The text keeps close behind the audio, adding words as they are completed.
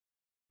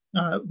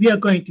We are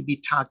going to be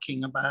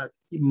talking about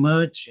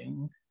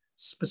emerging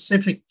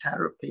specific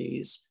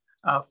therapies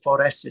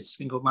for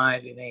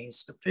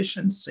acid-sphingomyelinase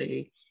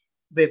deficiency.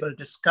 We will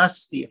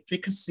discuss the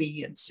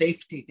efficacy and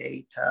safety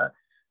data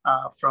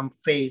from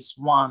phase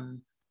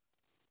 1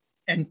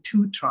 and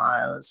 2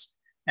 trials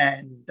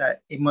and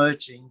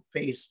emerging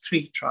phase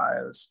 3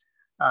 trials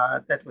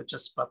that were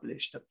just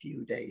published a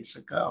few days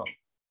ago.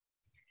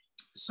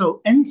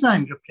 So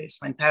enzyme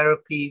replacement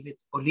therapy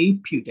with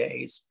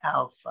olipudase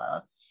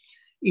alfa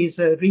is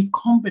a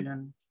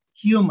recombinant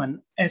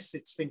human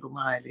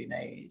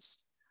acid-sphingomyelinase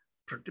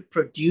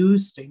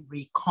produced in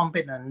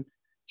recombinant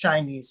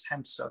Chinese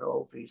hamster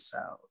ovary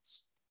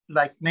cells.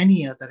 Like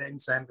many other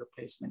enzyme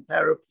replacement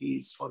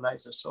therapies for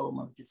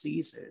lysosomal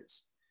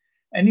diseases.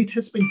 And it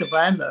has been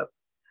developed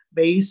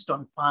based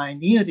on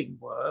pioneering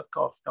work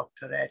of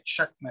Dr. Ed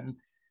Schuckman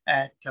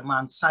at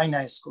Mount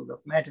Sinai School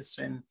of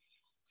Medicine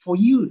for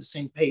use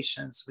in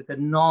patients with a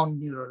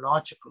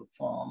non-neurological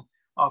form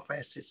of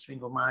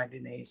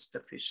acid-sphingomyelinase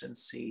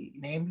deficiency,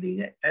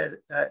 namely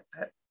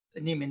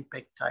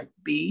Niemann-Pick type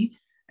B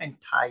and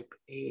type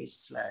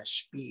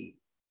A/B.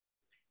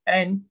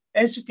 And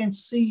as you can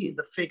see in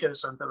the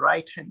figures on the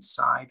right-hand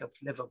side of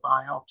liver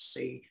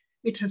biopsy,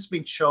 it has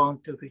been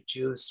shown to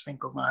reduce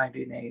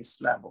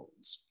sphingomyelinase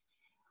levels.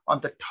 On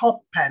the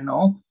top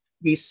panel,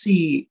 we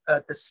see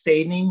the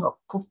staining of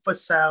Kupffer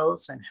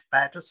cells and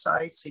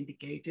hepatocytes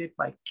indicated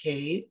by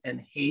K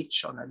and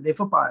H on a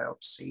liver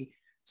biopsy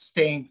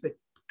stained with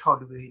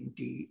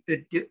toluidine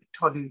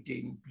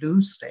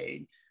blue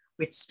stain,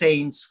 which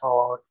stains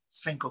for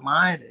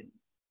sphingomyelin.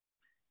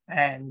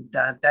 And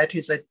that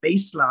is at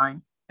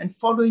baseline. And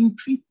following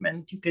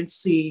treatment, you can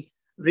see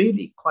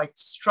really quite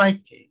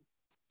striking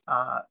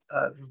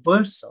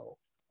reversal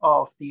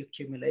of the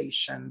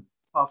accumulation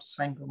of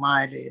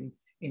sphingomyelin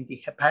in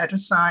the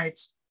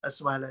hepatocytes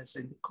as well as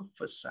in the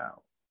Kupffer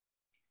cell.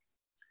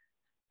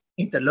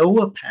 In the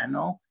lower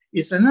panel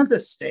is another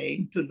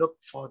stain to look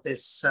for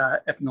this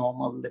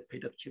abnormal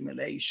lipid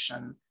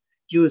accumulation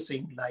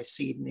using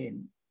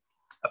lysine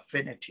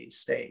affinity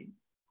stain.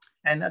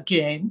 And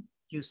again,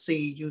 you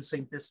see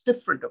using this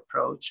different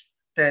approach,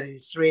 there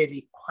is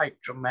really quite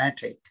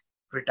dramatic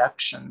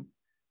reduction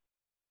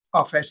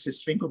of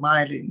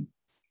acid-sphingomyelin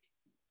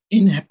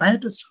in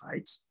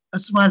hepatocytes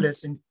as well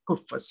as in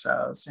Kupffer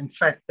cells. In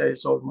fact, there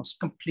is almost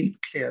complete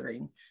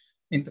clearing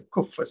in the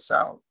Kupffer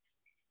cell,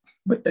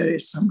 but there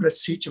is some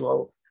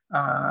residual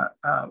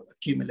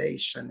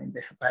accumulation in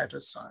the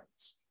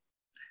hepatocytes.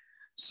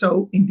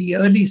 So in the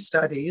early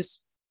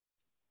studies,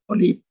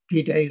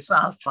 olipudase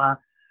alfa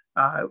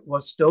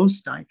was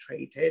dose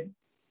titrated,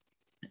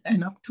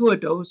 and up to a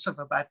dose of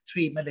about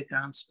 3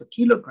 milligrams per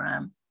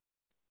kilogram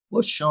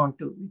was shown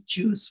to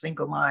reduce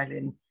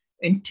sphingomyelin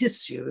in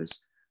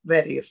tissues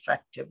very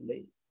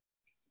effectively.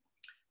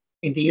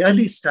 In the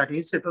early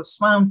studies, it was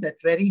found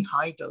that very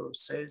high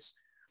doses,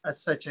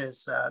 such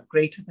as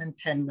greater than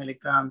 10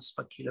 milligrams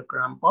per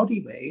kilogram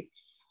body weight,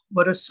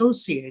 were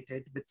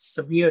associated with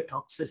severe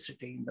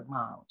toxicity in the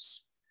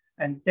mouse.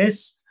 And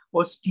this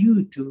was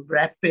due to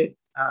rapid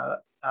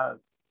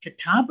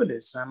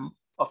catabolism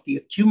of the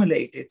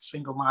accumulated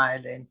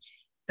sphingomyelin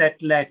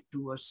that led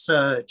to a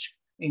surge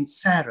in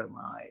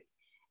ceramide.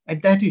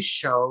 And that is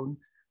shown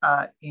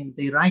in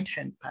the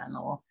right-hand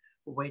panel,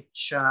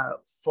 which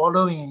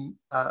following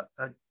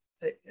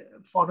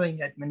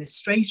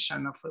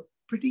administration of a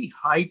pretty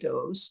high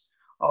dose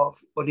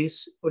of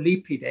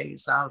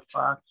olipudase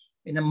alfa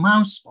in a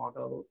mouse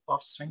model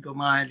of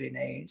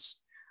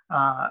sphingomyelinase,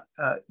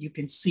 you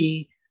can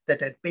see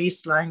that at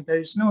baseline there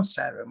is no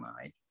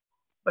ceramide,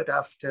 but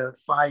after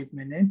 5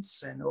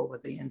 minutes and over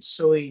the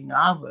ensuing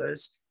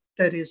hours,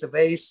 there is a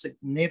very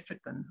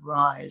significant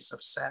rise of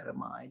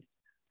ceramide,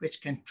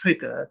 which can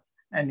trigger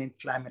an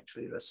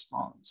inflammatory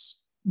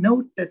response.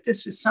 Note that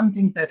this is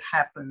something that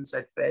happens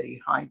at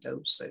very high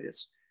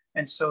doses.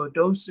 And so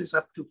doses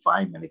up to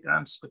 5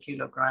 milligrams per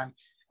kilogram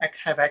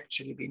have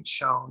actually been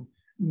shown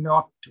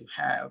not to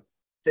have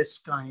this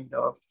kind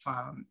of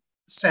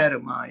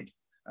ceramide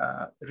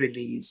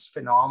release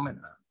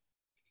phenomena.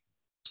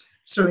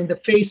 So in the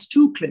phase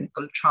 2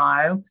 clinical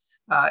trial,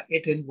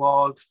 it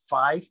involved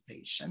 5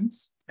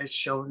 patients, as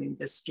shown in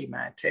the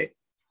schematic.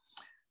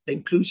 The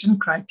inclusion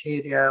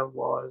criteria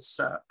was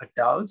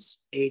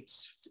adults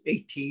aged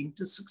 18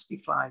 to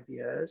 65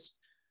 years.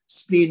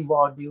 Spleen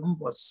volume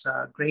was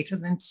greater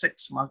than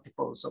 6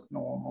 multiples of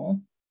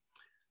normal.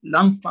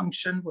 Lung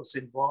function was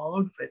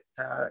involved with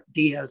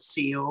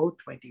DLCO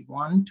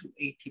 21 to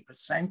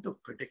 80%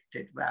 of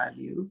predicted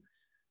value.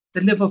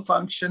 The liver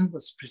function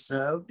was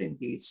preserved in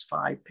these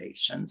 5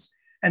 patients,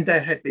 and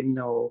there had been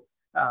no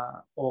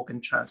organ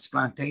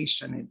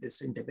transplantation in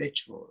these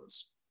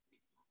individuals.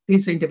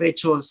 These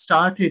individuals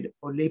started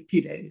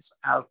olipudase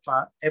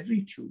alfa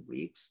every 2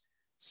 weeks,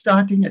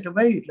 starting at a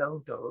very low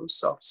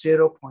dose of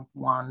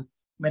 0.1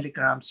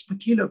 milligrams per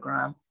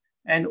kilogram,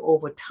 and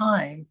over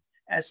time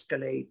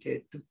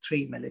escalated to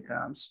 3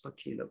 milligrams per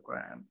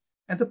kilogram.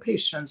 And the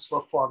patients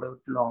were followed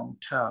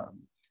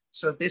long-term.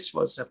 So this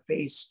was a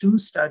phase 2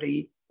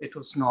 study. It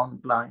was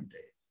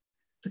non-blinded.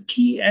 The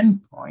key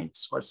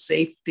endpoints were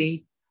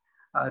safety,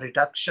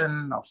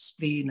 reduction of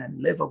spleen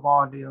and liver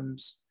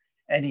volumes,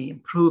 any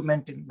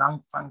improvement in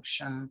lung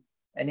function,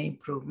 any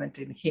improvement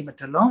in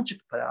hematologic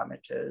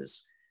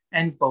parameters,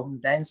 and bone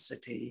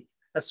density,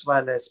 as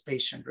well as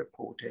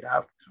patient-reported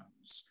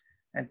outcomes.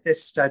 And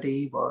this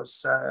study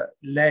was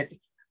led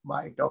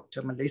by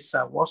Dr.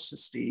 Melissa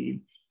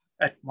Wasserstein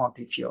at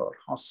Montefiore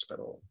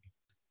Hospital.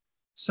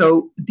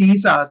 So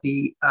these are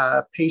the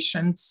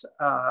patients'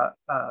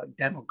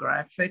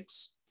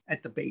 demographics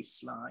at the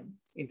baseline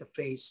in the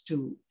phase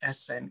 2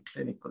 ASCEND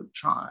clinical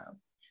trial.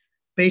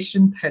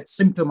 Patient had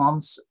symptom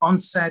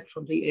onset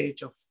from the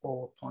age of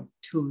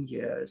 4.2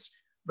 years,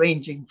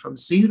 ranging from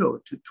 0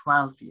 to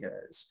 12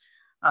 years.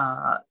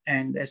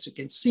 And as you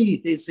can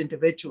see, these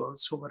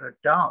individuals who were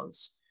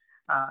adults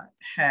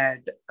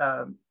had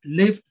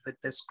lived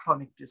with this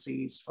chronic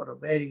disease for a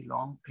very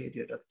long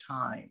period of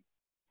time.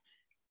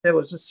 There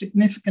was a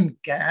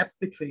significant gap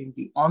between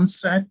the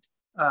onset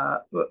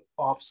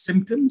of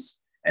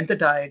symptoms and the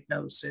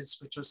diagnosis,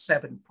 which was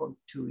 7.2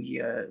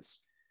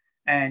 years.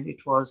 And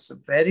it was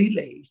very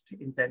late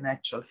in their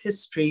natural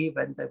history,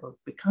 when they were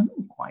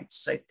becoming quite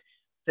sick,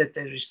 that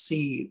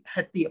they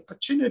had the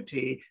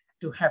opportunity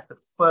to have the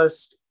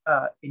first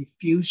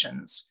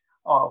infusions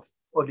of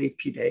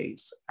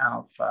olipudase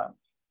alfa.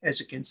 As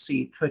you can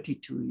see,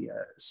 32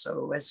 years.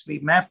 So as we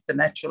map the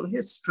natural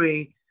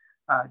history,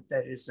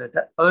 there is an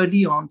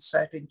early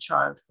onset in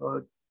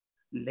childhood,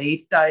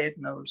 late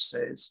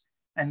diagnosis,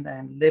 and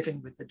then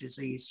living with the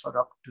disease for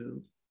up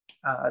to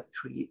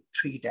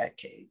three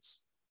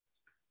decades.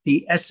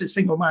 The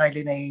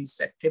S-sphingomyelinase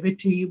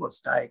activity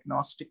was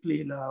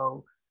diagnostically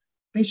low.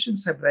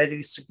 Patients have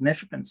very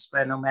significant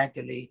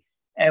splenomegaly,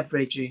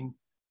 averaging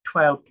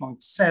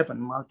 12.7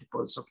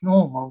 multiples of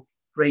normal,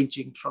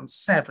 ranging from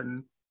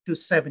 7 to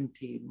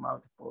 17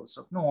 multiples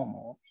of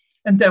normal.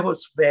 And there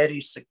was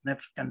very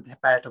significant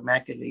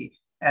hepatomegaly,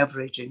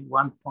 averaging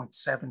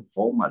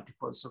 1.74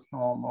 multiples of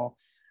normal,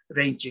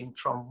 ranging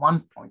from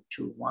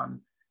 1.21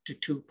 to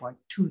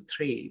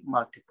 2.23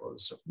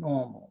 multiples of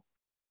normal.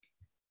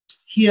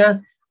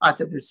 Here are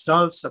the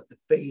results of the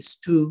phase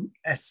 2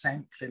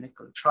 ASCEND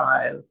clinical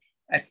trial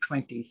at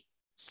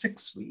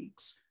 26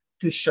 weeks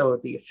to show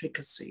the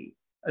efficacy.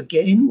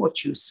 Again,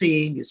 what you're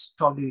seeing is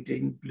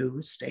toluidine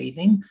blue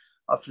staining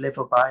of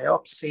liver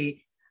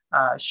biopsy,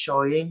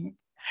 showing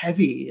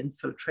heavy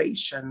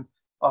infiltration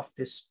of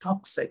this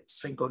toxic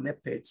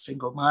sphingolipid,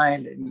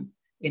 sphingomyelin,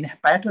 in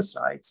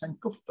hepatocytes and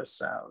Kupffer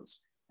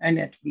cells. And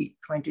at week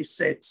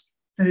 26,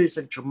 there is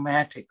a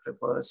dramatic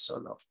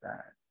reversal of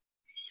that.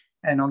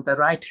 And on the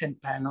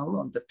right-hand panel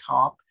on the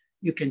top,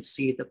 you can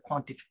see the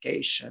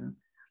quantification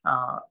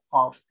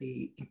of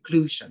the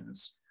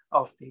inclusions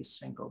of the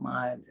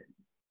sphingomyelin.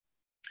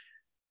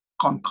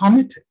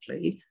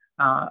 Concomitantly,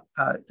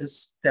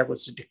 there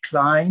was a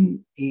decline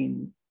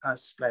in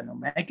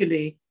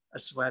splenomegaly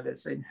as well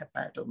as in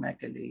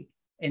hepatomegaly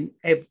in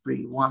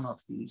every one of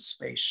these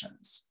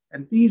patients.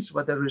 And these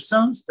were the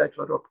results that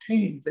were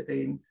obtained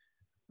within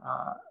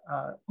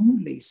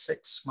only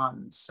 6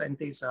 months. And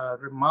these are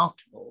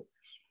remarkable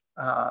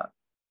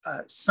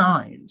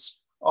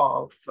signs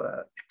of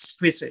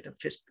exquisite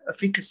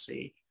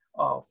efficacy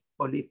of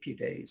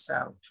olipudase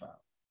alfa.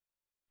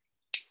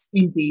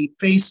 In the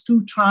phase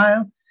 2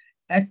 trial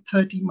at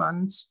 30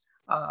 months,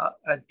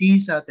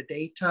 these are the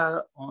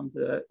data on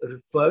the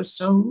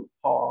reversal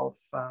of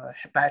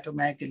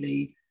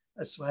hepatomegaly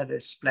as well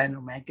as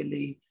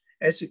splenomegaly.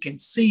 As you can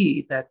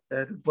see, that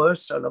the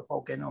reversal of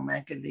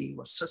organomegaly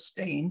was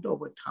sustained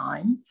over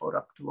time for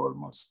up to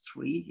almost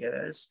 3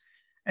 years.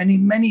 And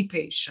in many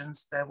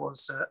patients, there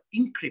was an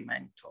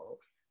incremental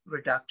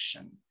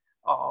reduction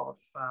of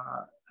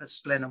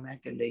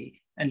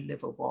splenomegaly and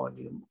liver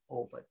volume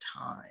over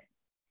time.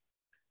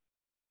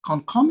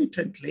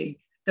 Concomitantly,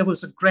 there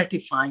was a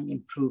gratifying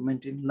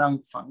improvement in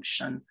lung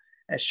function,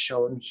 as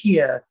shown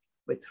here,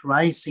 with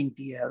rising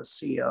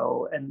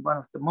DLCO. And one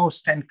of the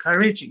most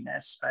encouraging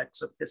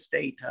aspects of this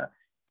data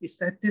is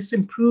that this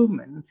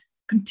improvement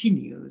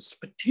continues,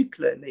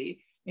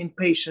 particularly in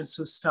patients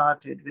who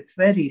started with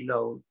very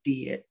low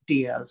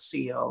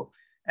DLCO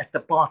at the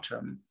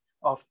bottom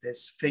of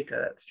this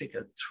figure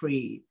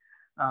 3.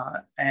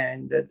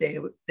 And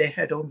they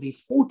had only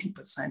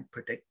 40%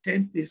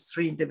 predicted, these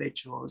 3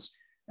 individuals,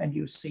 and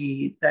you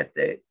see that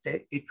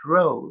it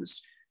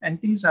rose. And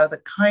these are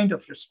the kind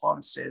of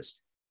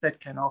responses that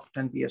can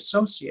often be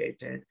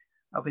associated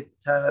with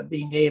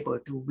being able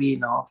to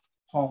wean off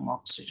home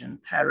oxygen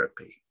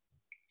therapy.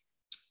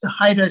 The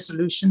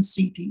high-resolution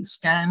CT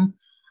scan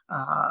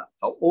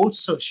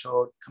also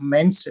showed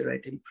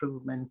commensurate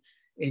improvement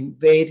in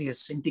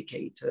various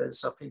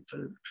indicators of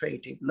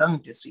infiltrative lung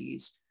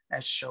disease,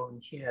 as shown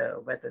here,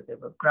 whether they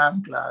were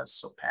ground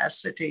glass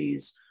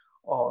opacities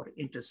or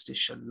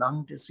interstitial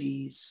lung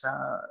disease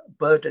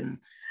burden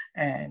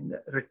and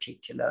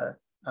reticular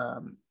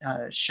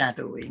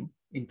shadowing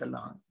in the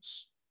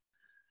lungs.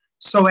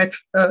 So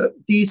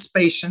these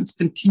patients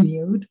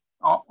continued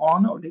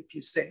on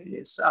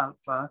olipudase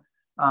alfa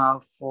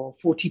for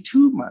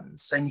 42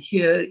 months. And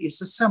here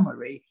is a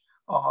summary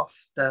of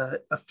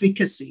the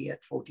efficacy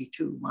at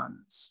 42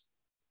 months.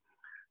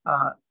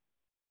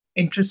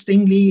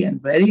 Interestingly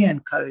and very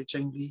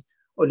encouragingly,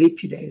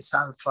 olipudase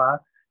alfa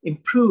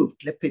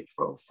improved lipid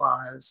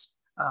profiles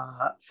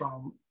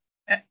from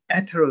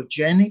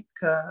atherogenic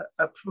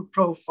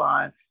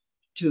profile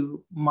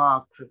to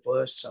marked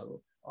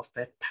reversal of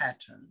that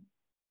pattern.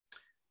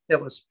 There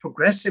was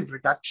progressive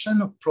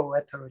reduction of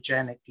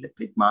pro-atherogenic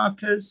lipid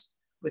markers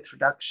with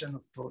reduction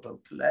of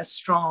total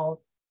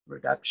cholesterol,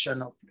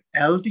 reduction of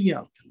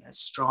LDL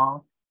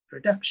cholesterol,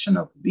 reduction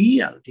of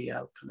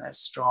VLDL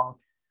cholesterol,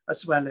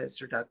 as well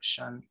as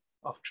reduction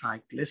of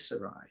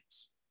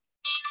triglycerides.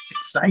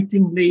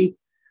 Excitingly,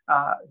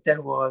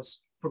 there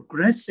was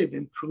progressive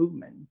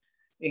improvement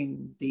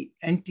in the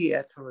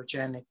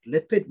anti-atherogenic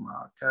lipid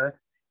marker,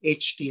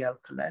 HDL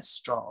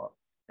cholesterol.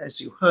 As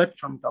you heard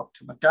from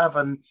Dr.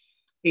 McGovern,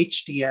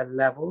 HDL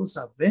levels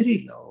are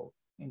very low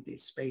in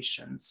these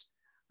patients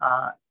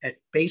at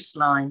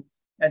baseline,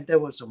 and there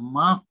was a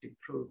marked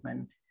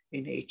improvement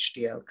in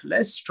HDL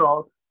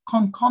cholesterol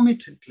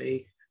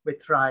concomitantly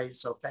with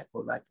rise of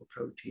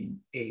apolipoprotein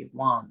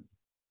A1.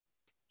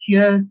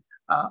 Here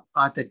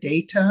are the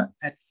data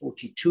at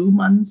 42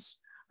 months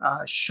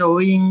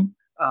showing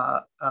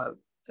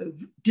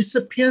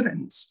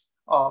disappearance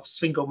of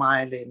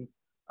sphingomyelin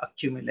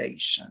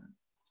accumulation.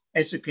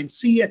 As you can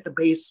see at the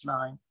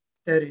baseline,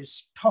 there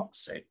is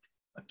toxic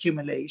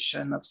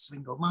accumulation of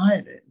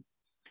sphingomyelin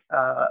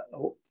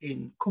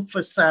in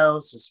Kupffer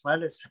cells as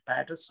well as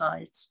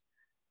hepatocytes.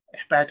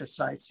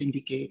 Hepatocytes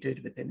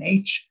indicated with an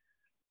H,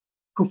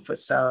 Kupffer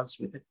cells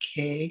with a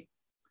K,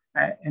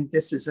 and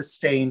this is a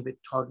stain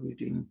with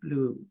toluidine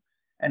blue.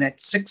 And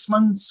at 6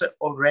 months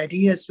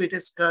already, as we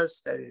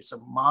discussed, there is a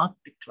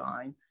marked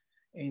decline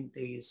in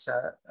these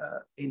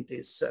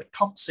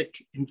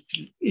toxic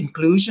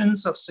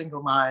inclusions of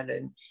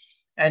sphingomyelin.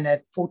 And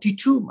at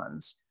 42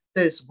 months,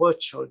 there's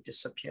virtual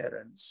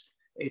disappearance.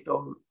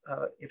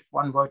 If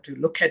one were to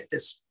look at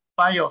this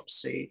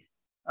biopsy,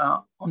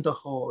 on the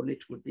whole,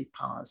 it would be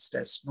passed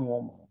as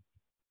normal.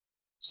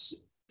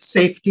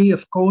 Safety,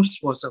 of course,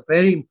 was a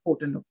very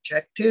important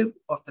objective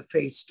of the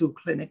phase 2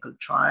 clinical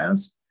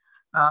trials.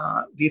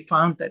 We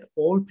found that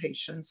all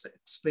patients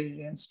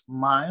experienced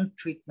mild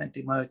treatment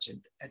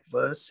emergent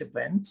adverse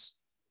events.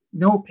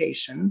 No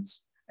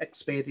patients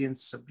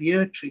experienced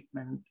severe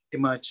treatment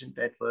emergent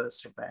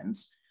adverse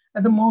events.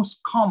 And the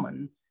most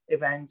common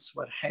events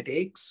were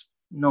headaches,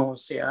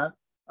 nausea,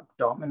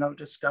 abdominal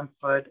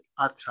discomfort,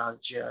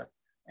 arthralgia,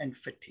 and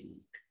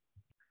fatigue.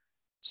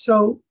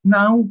 So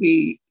now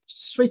we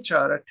switch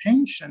our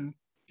attention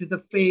to the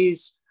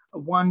phase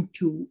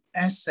 1/2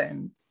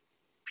 ASCEND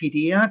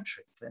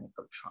pediatric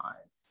clinical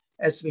trial.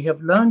 As we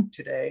have learned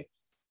today,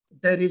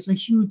 there is a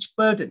huge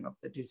burden of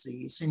the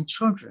disease in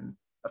children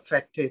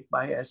affected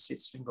by acid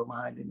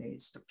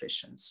sphingomyelinase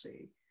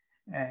deficiency.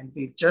 And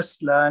we've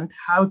just learned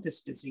how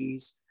this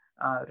disease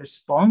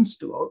responds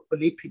to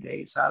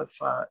olipudase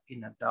alfa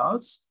in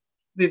adults.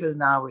 We will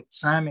now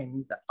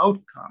examine the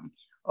outcome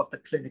of the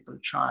clinical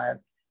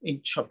trial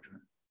in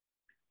children.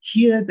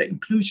 Here, the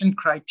inclusion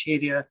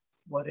criteria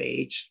were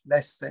aged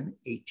less than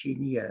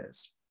 18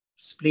 years.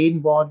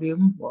 Spleen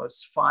volume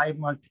was 5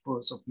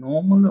 multiples of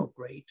normal or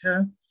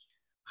greater.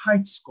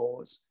 Height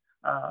scores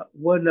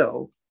were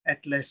low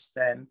at less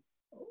than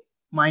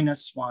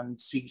 -1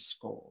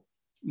 Z-score.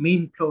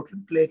 Mean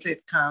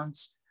platelet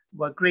counts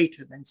were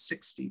greater than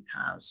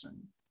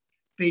 60,000.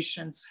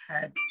 Patients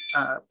had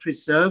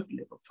preserved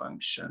liver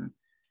function,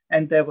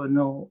 and there were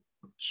no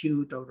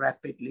acute or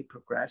rapidly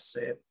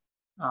progressive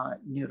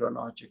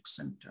neurologic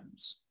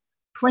symptoms.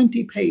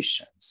 20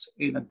 patients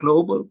in a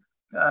global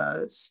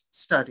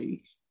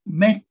study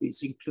met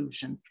these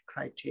inclusion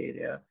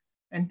criteria,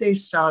 and they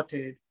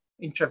started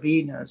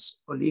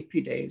intravenous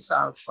olipudase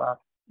alfa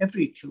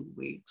every 2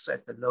 weeks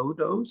at the low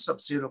dose of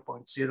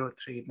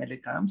 0.03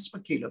 milligrams per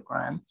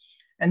kilogram,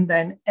 and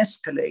then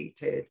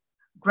escalated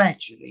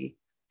gradually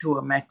to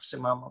a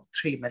maximum of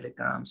 3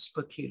 milligrams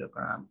per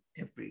kilogram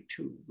every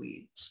 2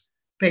 weeks.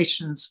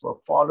 Patients were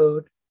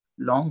followed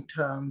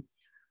long-term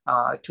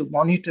to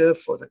monitor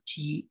for the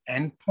key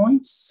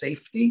endpoints: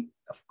 safety,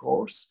 of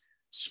course,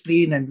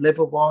 spleen and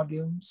liver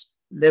volumes,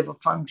 liver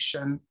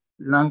function,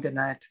 lung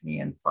anatomy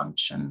and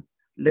function,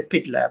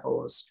 lipid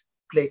levels,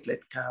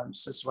 platelet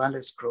counts, as well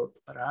as growth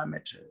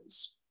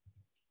parameters.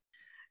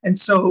 And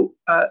so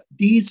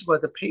these were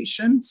the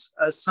patients,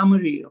 a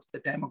summary of the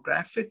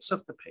demographics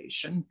of the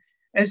patient.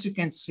 As you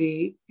can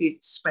see,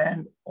 it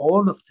spanned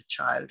all of the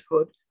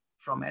childhood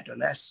from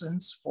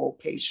adolescence, 4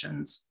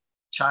 patients,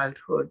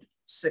 childhood,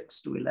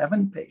 6 to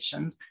 11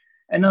 patients,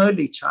 and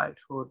early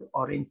childhood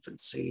or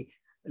infancy,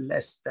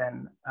 less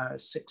than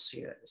 6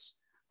 years.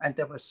 And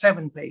there were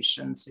 7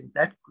 patients in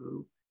that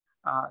group.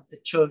 The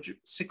children,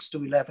 6 to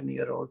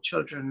 11-year-old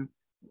children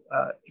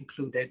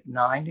included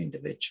 9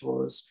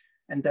 individuals,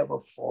 and there were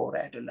 4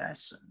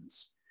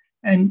 adolescents.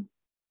 And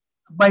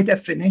by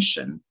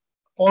definition,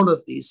 all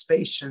of these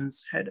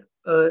patients had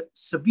a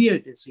severe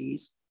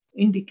disease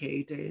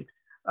indicated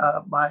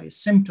by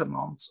symptom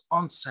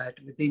onset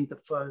within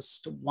the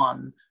first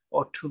 1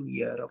 or 2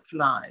 years of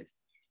life,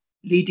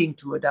 leading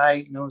to a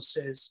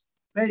diagnosis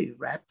very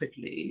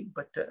rapidly,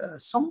 but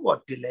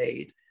somewhat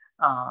delayed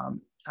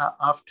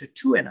after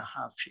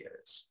 2.5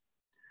 years.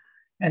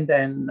 And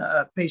then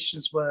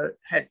patients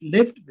had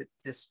lived with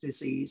this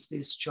disease,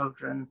 these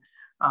children,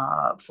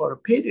 for a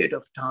period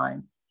of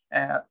time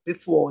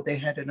before they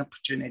had an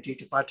opportunity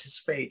to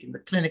participate in the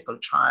clinical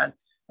trial.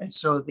 And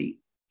so the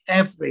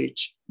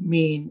average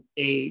mean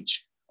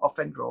age of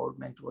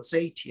enrollment was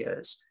 8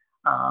 years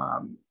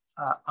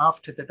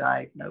after the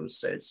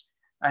diagnosis,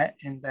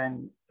 and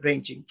then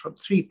ranging from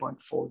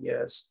 3.4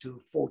 years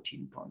to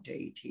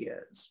 14.8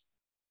 years.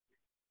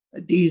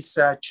 These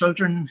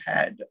children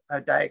had a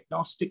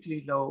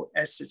diagnostically low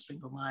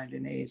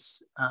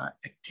S-sphingomyelinase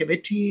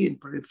activity in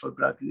peripheral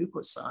blood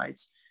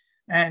leukocytes,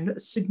 and a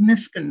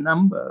significant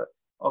number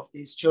of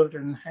these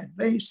children had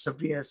very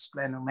severe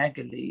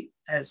splenomegaly,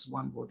 as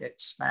one would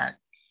expect,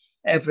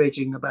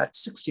 averaging about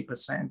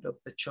 60% of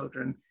the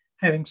children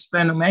having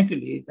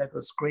splenomegaly that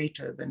was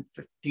greater than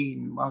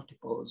 15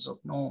 multiples of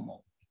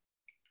normal.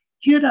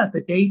 Here are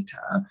the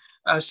data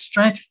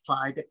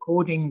stratified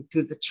according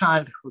to the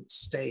childhood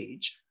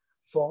stage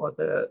for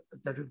the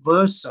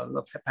reversal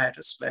of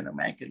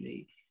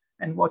hepatosplenomegaly.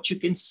 And what you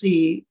can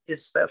see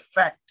is the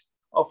effect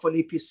of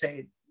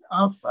olipudase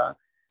alpha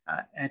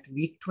at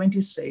week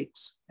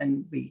 26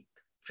 and week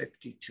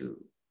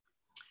 52.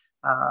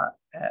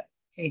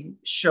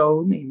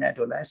 Shown in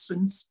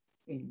adolescents,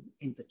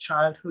 in the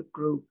childhood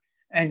group,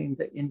 and in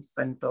the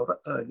infant or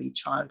early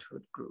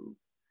childhood group.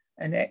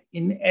 And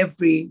in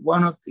every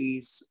one of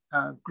these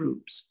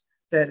groups,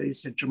 there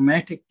is a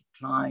dramatic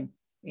decline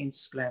in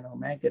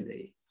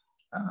splenomegaly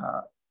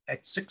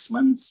at 6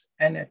 months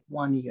and at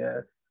 1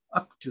 year,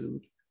 up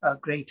to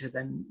greater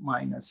than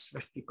minus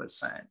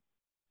 50%.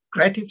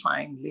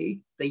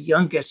 Gratifyingly, the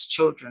youngest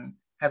children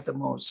have the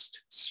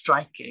most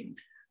striking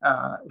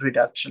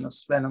reduction of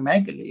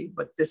splenomegaly,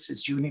 but this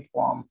is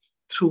uniform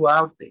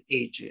throughout the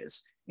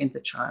ages in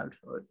the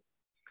childhood.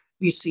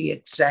 We see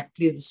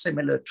exactly the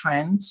similar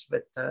trends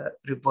with the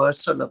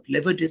reversal of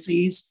liver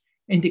disease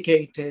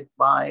indicated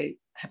by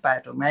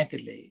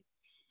hepatomegaly.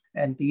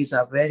 And these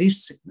are very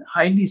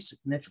highly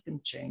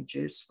significant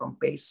changes from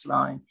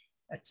baseline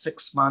at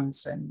 6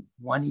 months and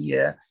 1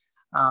 year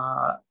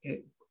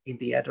in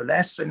the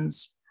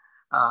adolescents,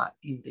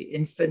 in the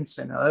infants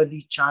and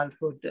early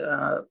childhood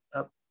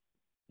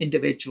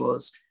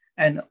individuals,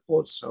 and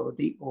also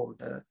the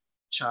older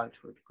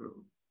childhood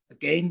group.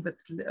 Again, with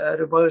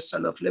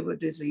reversal of liver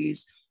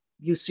disease,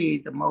 you see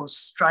the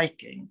most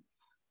striking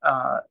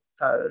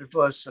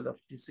reversal of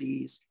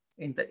disease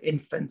in the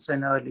infants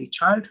and early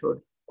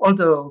childhood,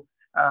 although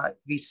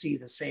we see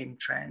the same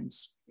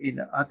trends in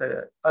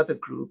other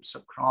groups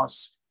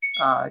across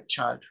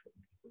childhood.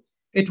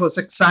 It was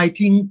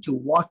exciting to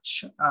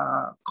watch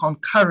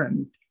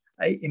concurrent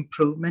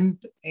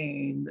improvement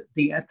in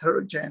the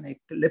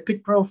atherogenic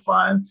lipid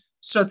profile.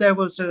 So there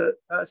was a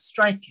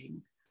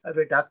striking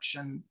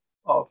reduction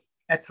of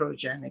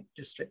atherogenic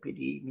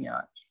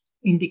dyslipidemia,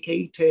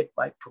 indicated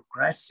by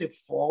progressive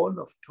fall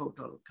of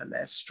total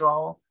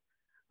cholesterol,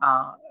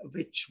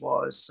 which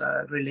was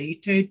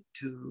related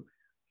to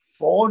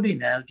fall in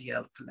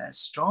LDL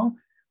cholesterol,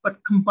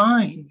 but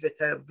combined with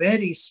a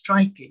very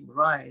striking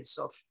rise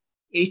of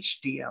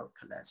HDL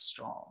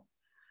cholesterol.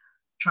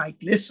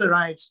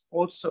 Triglycerides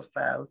also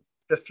fell,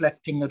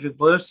 reflecting a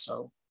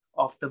reversal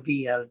of the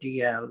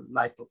VLDL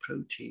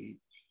lipoprotein.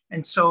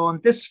 And so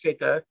on this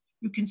figure,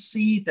 you can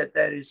see that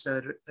there is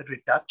a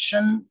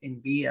reduction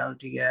in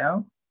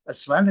VLDL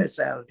as well as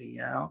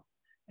LDL,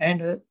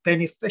 and a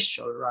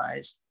beneficial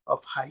rise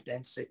of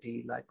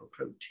high-density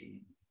lipoprotein.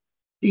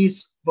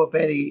 These were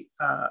very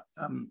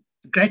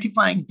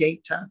gratifying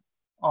data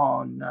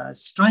on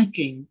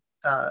striking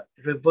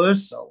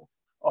reversal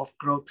of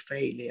growth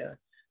failure,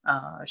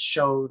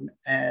 shown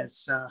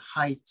as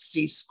height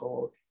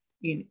C-score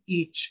in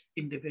each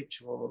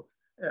individual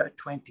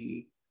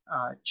 20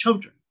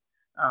 children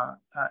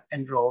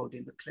enrolled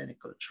in the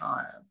clinical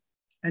trial.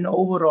 And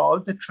overall,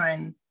 the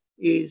trend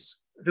is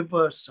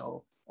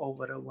reversal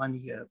over a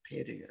 1-year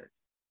period.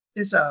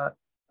 These are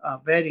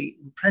very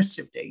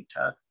impressive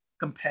data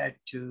compared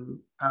to,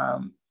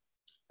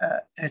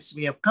 as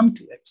we have come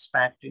to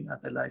expect in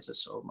other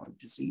lysosomal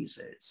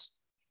diseases.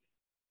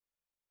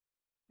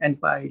 And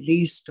by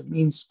least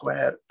mean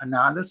square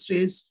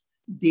analysis,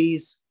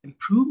 these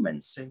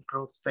improvements in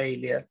growth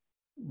failure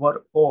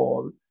were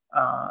all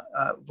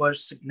were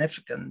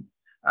significant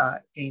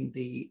in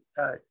the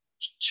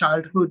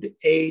childhood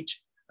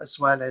age as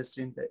well as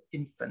in the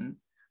infants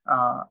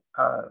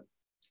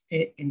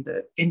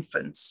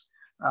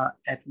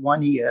at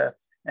 1 year,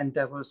 and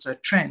there was a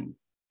trend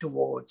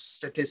towards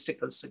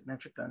statistical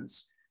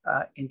significance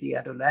in the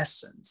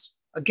adolescents,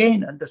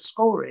 again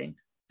underscoring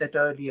that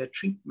earlier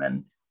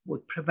treatment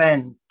would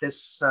prevent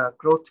this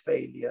growth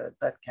failure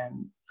that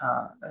can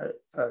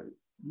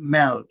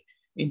meld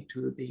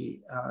into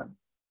the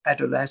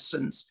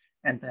adolescence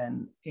and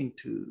then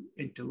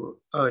into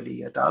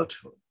early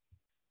adulthood.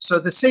 So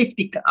the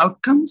safety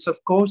outcomes,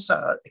 of course,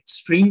 are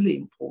extremely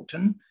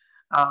important.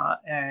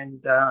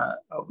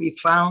 We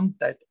found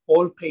that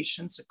all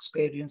patients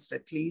experienced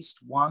at least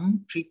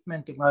one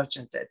treatment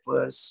emergent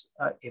adverse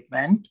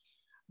event,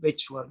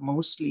 which were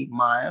mostly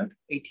mild,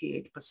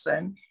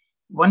 88%.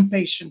 One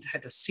patient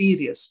had a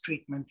serious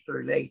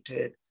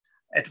treatment-related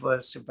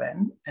adverse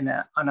event, an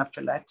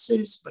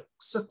anaphylaxis, but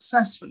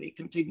successfully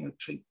continued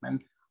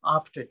treatment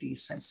after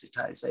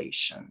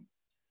desensitization.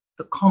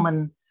 The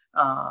common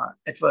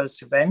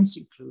adverse events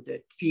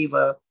included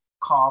fever,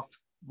 cough,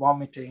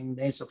 vomiting,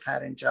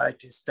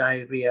 nasopharyngitis,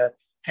 diarrhea,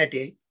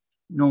 headache,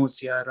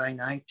 nausea,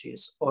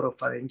 rhinitis,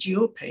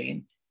 oropharyngeal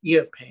pain,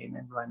 ear pain,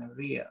 and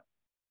rhinorrhea.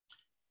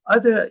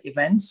 Other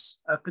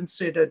events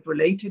considered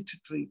related to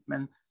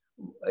treatment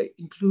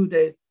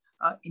included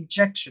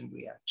injection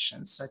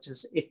reactions such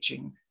as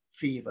itching,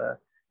 fever,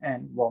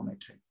 and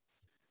vomiting.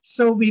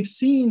 So we've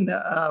seen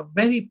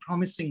very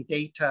promising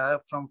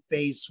data from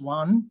phase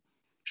 1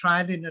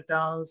 trial in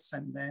adults,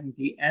 and then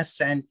the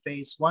ASCEND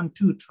phase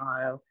 1/2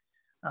 trial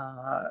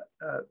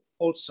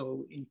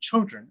also in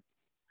children.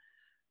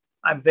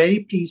 I'm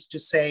very pleased to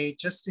say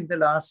just in the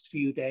last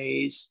few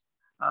days,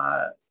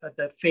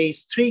 the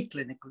phase 3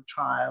 clinical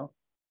trial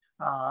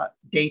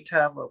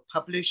data were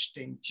published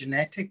in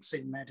Genetics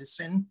in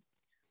Medicine,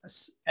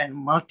 and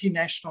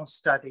multinational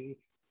study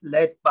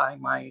led by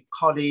my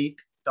colleague,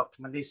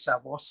 Dr.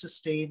 Melissa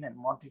Wasserstein and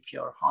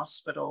Montefiore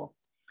Hospital.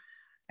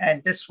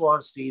 And this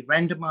was the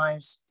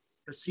randomized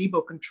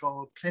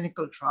placebo-controlled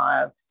clinical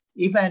trial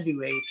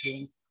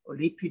evaluating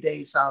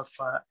olipudase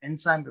alpha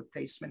enzyme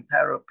replacement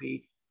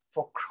therapy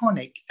for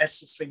chronic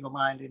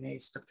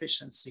acid-sphingomyelinase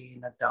deficiency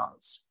in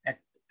adults at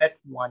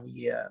 1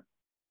 year.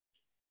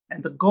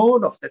 And the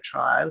goal of the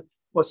trial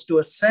was to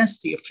assess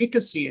the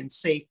efficacy and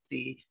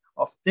safety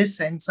of this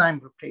enzyme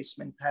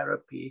replacement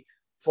therapy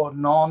for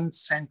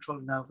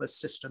non-central nervous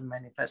system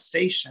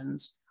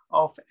manifestations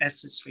of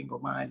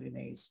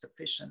acid-sphingomyelinase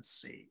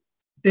deficiency.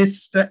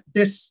 This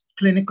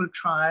clinical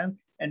trial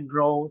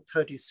enrolled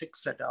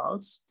 36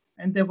 adults,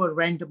 and they were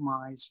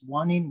randomized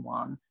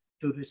 1-in-1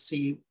 to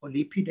receive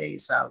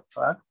olipudase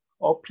alpha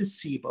or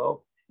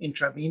placebo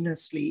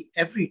intravenously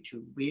every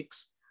 2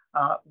 weeks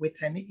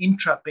with an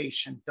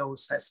intrapatient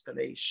dose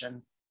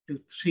escalation to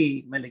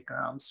 3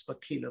 milligrams per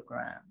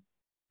kilogram.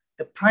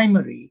 The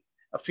primary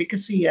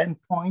efficacy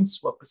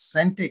endpoints were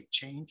percentage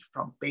change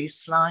from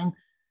baseline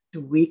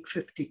to week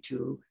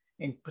 52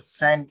 in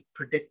percent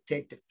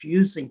predicted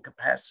diffusing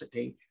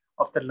capacity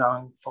of the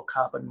lung for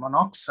carbon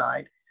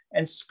monoxide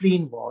and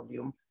spleen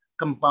volume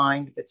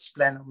combined with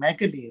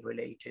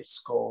splenomegaly-related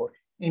score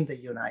in the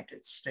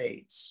United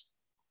States.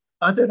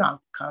 Other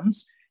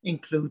outcomes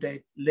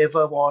included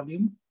liver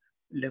volume,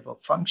 liver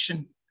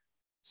function,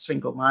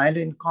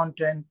 sphingomyelin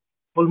content,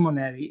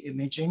 pulmonary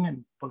imaging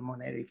and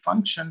pulmonary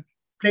function,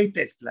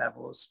 platelet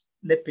levels,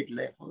 lipid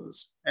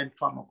levels, and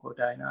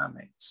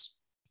pharmacodynamics.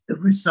 The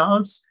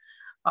results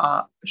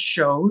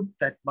showed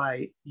that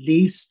by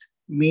least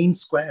mean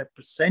square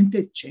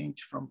percentage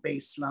change from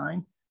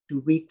baseline to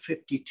week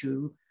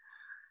 52,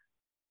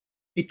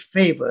 it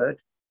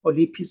favored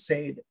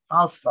olipudase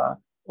alpha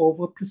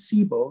over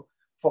placebo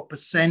for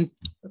percent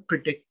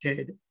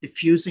predicted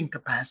diffusing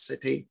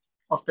capacity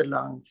of the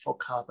lung for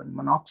carbon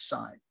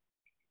monoxide,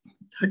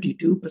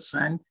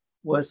 32%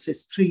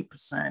 versus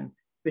 3%,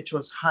 which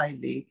was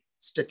highly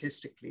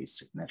statistically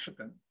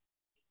significant.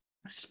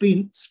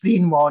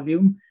 Spleen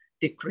volume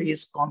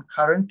decreased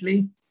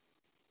concurrently,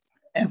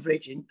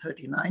 averaging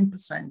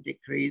 39%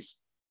 decrease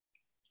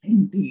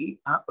in the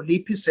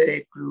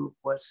olipudase group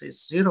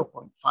versus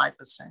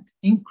 0.5%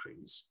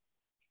 increase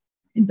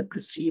in the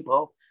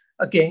placebo,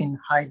 again,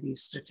 highly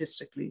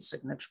statistically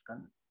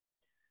significant.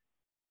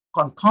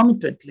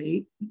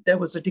 Concomitantly, there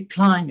was a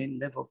decline in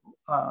liver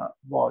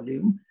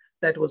volume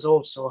that was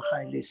also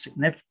highly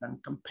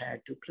significant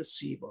compared to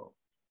placebo.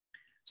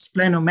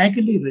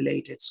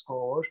 Splenomegaly-related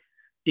score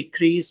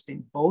decreased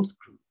in both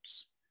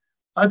groups.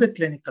 Other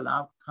clinical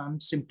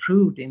outcomes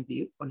improved in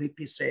the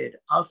olipudase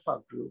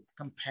alpha group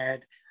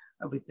compared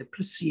with the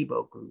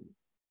placebo group.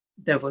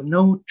 There were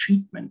no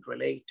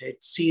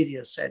treatment-related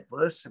serious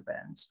adverse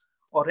events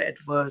or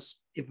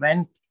adverse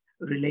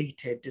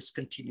event-related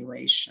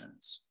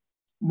discontinuations.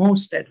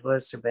 Most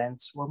adverse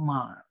events were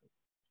mild.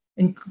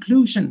 In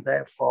conclusion,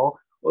 therefore,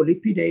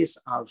 olipudase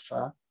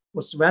alpha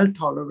was well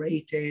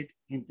tolerated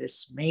in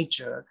this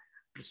major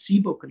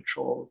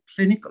placebo-controlled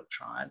clinical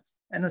trial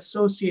and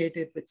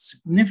associated with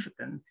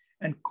significant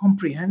and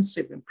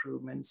comprehensive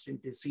improvements in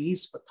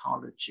disease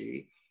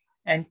pathology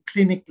and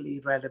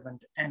clinically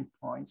relevant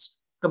endpoints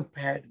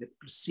compared with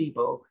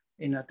placebo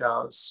in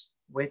adults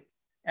with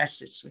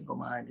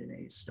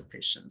acid-sphingomyelinase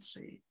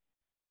deficiency.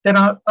 There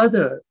are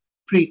other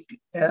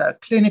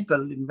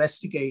clinical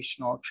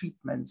investigational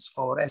treatments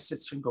for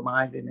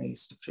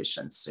acid-sphingomyelinase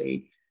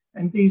deficiency,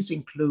 and these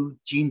include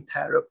gene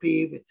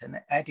therapy with an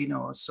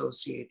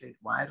adeno-associated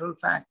viral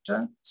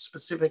factor,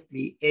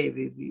 specifically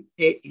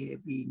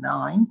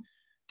AAV9,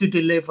 to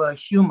deliver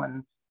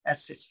human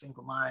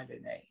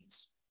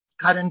acid-sphingomyelinase.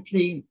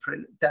 Currently,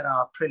 there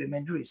are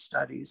preliminary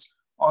studies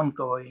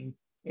ongoing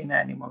in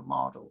animal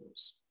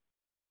models.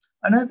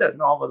 Another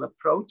novel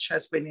approach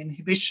has been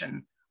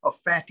inhibition of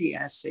fatty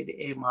acid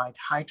amide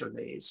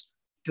hydrolase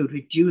to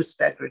reduce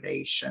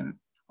degradation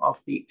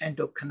of the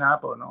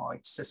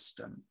endocannabinoid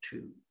system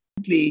too.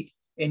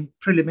 In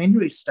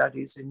preliminary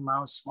studies in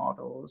mouse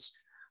models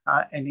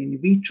and in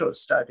vitro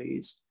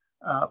studies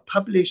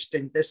published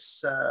in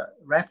this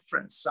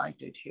reference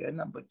cited here,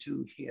 number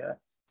 2 here,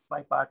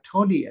 by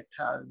Bartoli et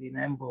al. In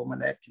EMBO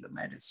Molecular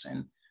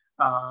Medicine,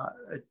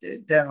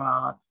 there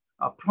are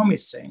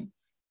promising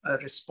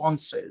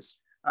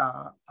responses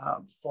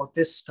for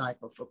this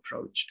type of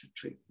approach to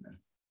treatment.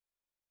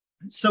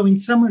 So in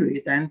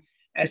summary then,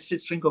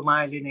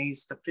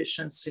 acid-sphingomyelinase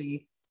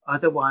deficiency,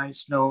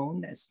 otherwise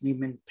known as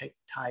Niemann-Pick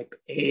type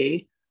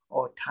A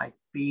or type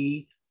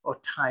B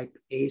or type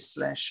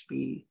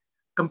A/B,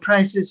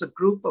 comprises a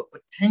group of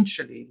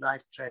potentially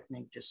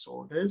life-threatening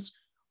disorders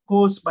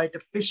caused by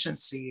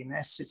deficiency in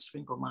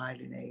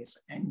acid-sphingomyelinase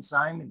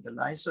enzyme in the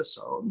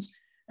lysosomes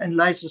and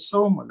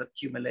lysosomal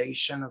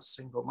accumulation of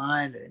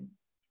sphingomyelin.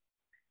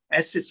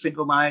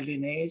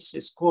 Acid-sphingomyelinase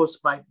is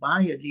caused by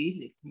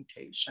biallelic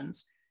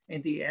mutations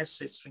in the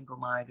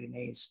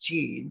acid-sphingomyelinase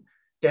gene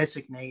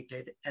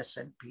designated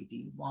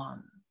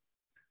SNPD1.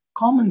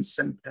 Common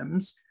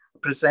symptoms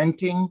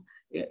presenting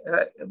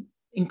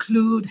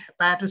include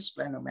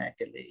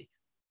hepatosplenomegaly,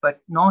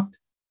 but not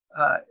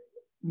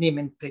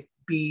Niemann-Pick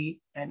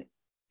B and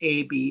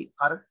AB.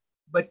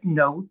 But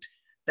note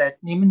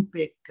that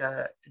Niemann-Pick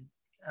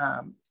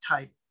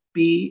type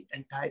B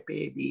and type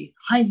AB,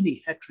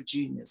 highly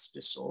heterogeneous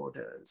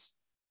disorders.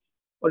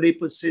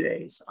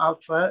 Olipudase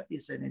alfa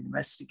is an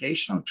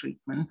investigational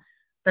treatment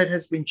that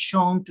has been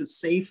shown to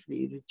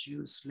safely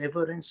reduce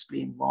liver and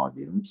spleen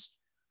volumes,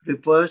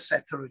 reverse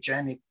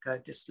atherogenic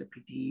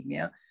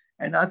dyslipidemia,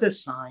 and other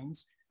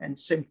signs and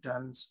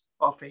symptoms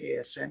of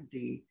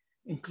ASMD,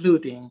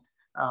 including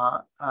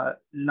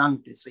lung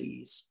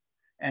disease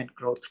and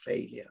growth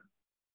failure.